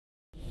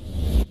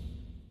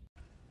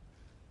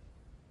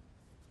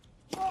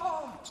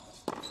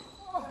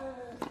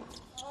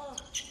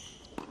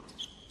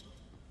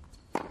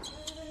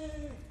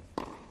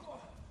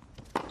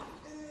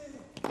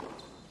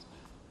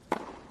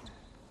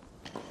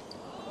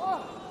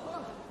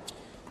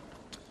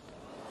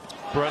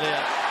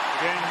Brilliant.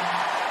 Again,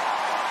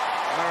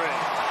 Murray.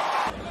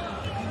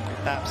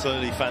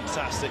 Absolutely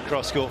fantastic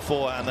cross-court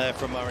forehand there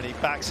from Murray. He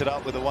backs it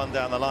up with the one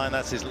down the line.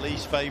 That's his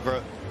least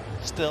favourite.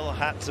 Still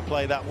had to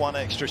play that one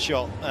extra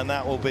shot, and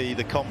that will be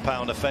the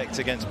compound effect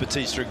against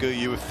Bautista Agut.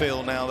 You would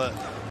feel now that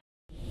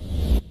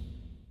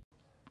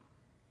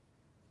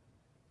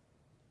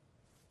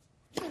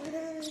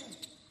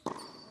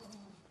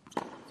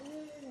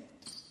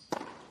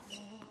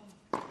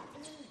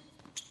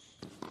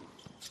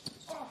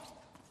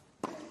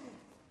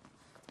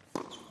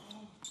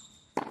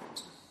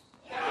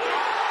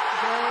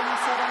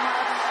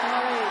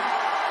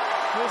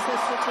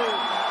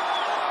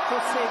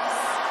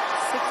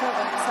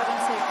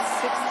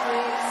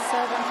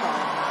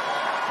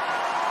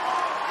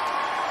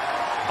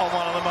on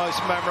one of the most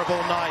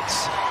memorable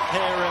nights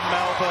here in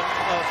Melbourne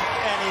of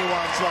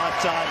anyone's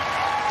lifetime.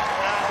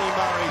 Andy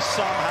Murray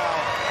somehow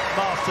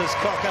masters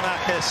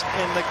Kokkinakis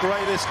in the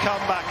greatest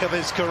comeback of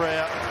his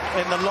career,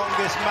 in the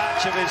longest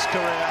match of his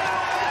career.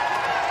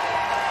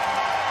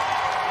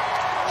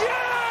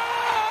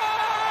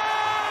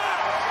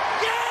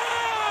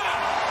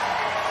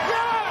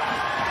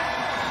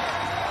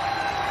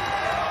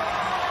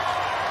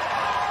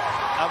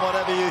 And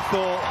whatever you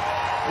thought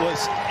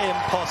was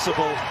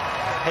impossible,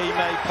 he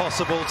made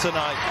possible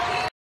tonight.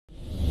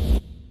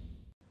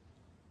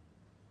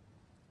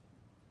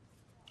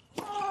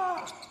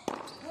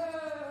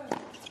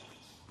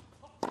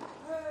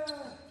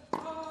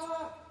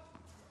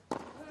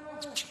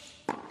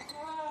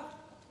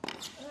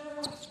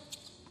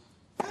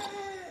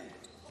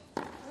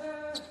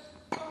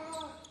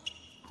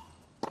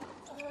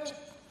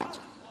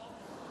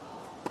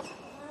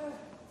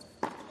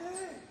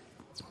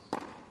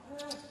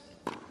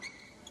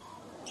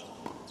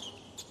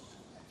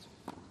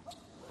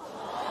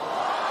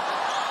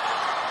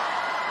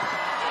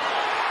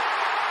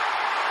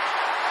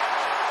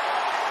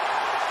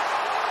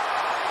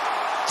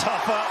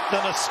 Tougher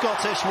than a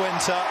Scottish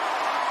winter.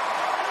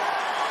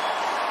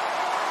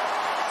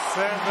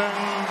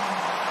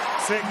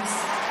 7-6.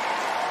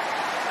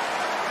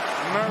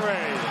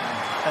 Murray.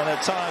 And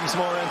at times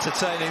more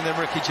entertaining than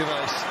Ricky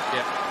Gervais.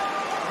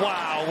 Yeah.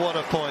 Wow, what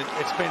a point.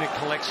 It's been a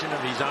collection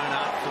of his own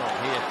art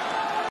form here.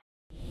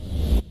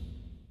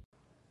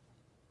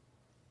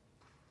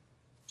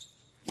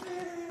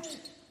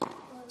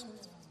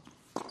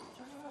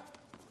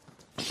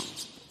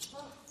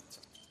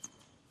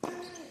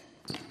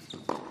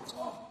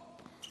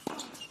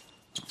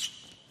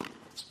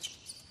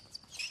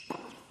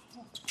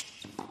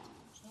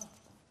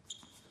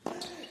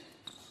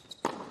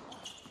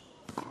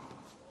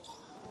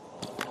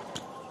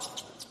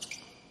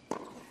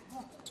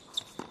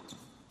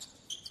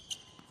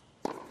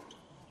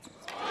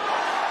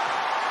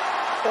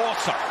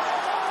 Awesome.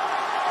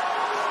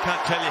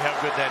 Can't tell you how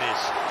good that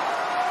is.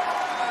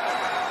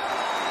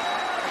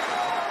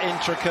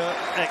 Intricate,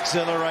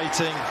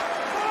 exhilarating,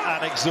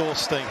 and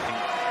exhausting.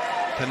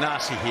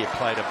 Tanasi here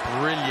played a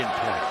brilliant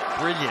play.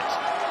 Brilliant.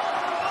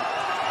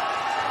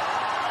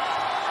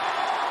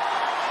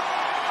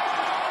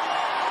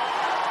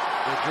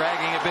 They're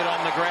dragging a bit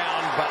on the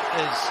ground, but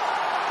there's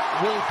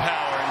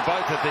willpower in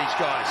both of these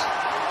guys.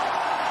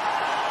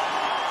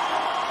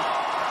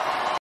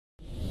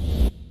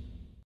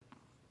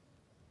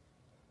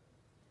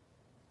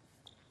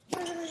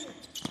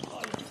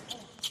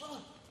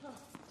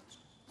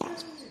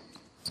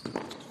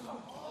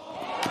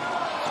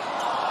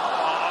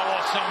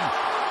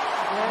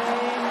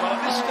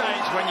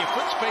 When your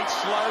foot speed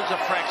slows a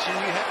fraction,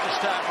 you have to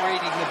start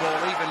reading the ball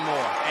even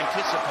more.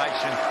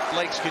 Anticipation.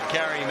 Legs could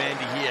carry him,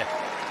 Andy, here.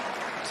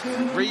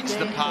 Reads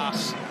the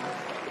pass.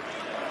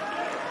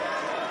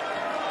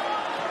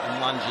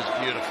 And lunges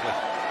beautifully.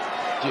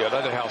 Gee, I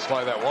don't know how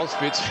slow that was,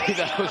 Fitzy.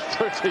 That was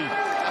pretty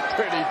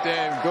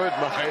damn good,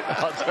 mate.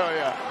 I'll tell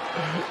you.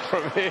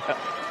 From here.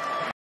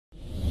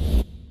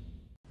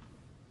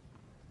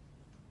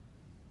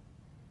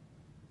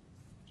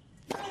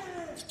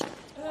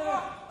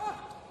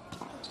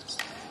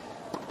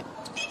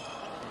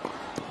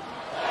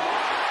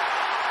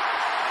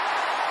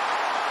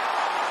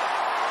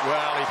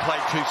 Well, he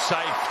played too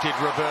safe, did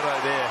Roberto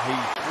there. He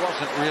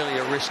wasn't really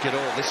a risk at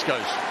all. This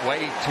goes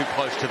way too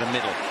close to the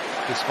middle,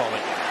 this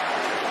volley.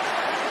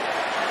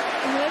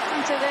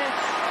 Listen to this.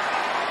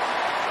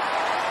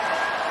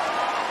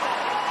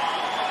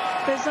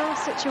 Bizarre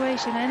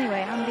situation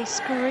anyway. Andy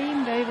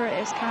screamed over at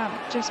his camp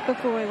just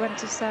before he went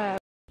to serve.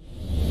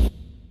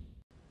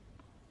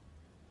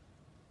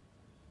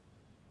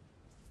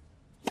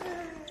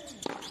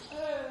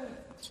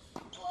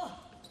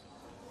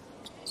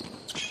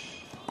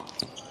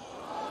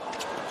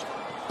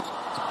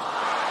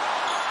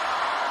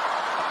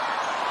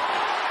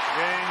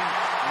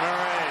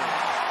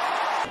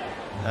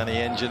 And he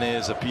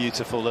engineers a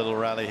beautiful little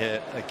rally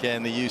here.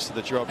 Again, the use of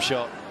the drop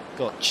shot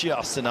got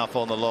just enough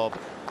on the lob.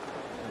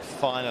 And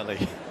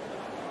finally,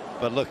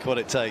 but look what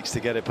it takes to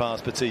get it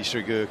past Bautista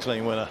Agut,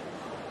 clean winner.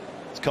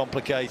 It's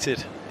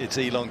complicated, it's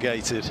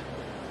elongated,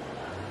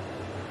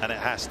 and it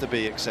has to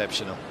be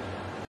exceptional.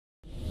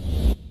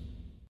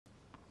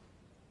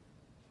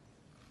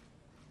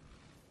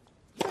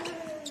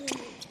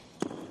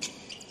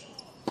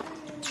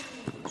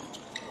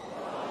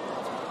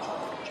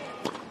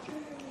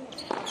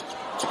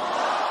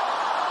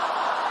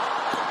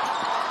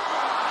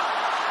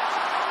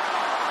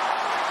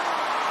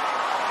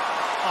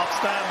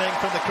 Outstanding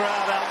from the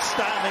crowd,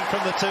 outstanding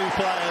from the two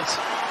players.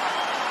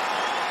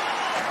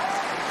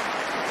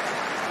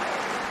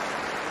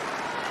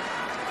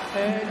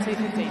 That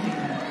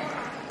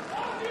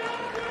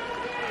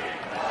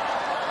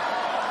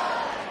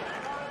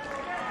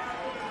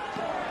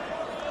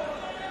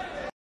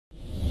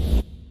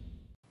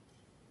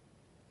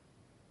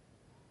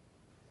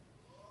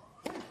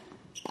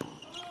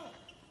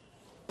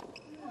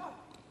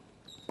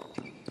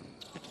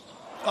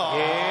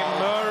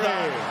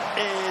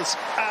is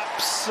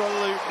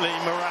absolutely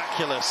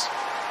miraculous.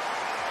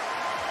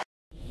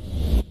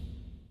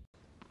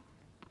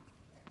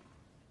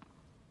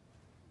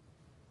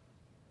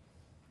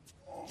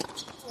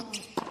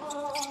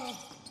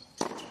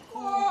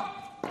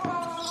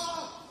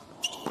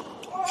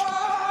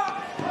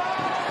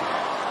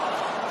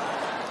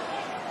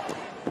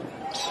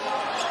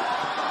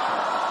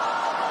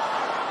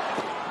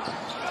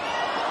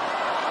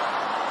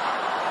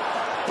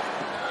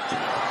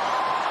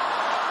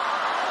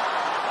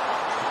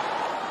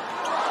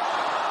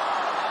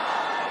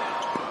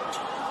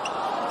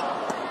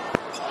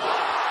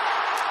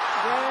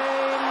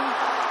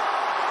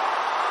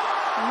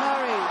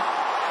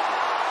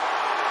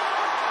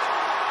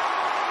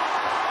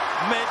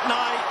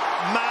 Midnight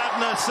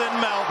madness in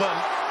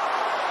Melbourne.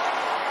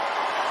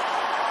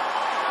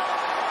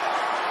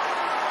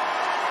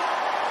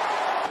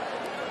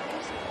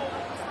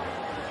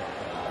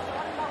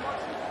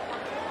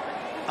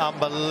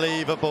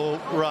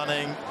 Unbelievable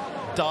running,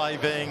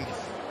 diving,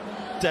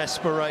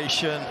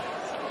 desperation,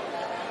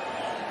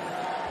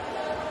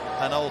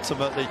 and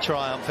ultimately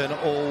triumph in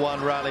all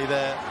one rally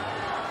there.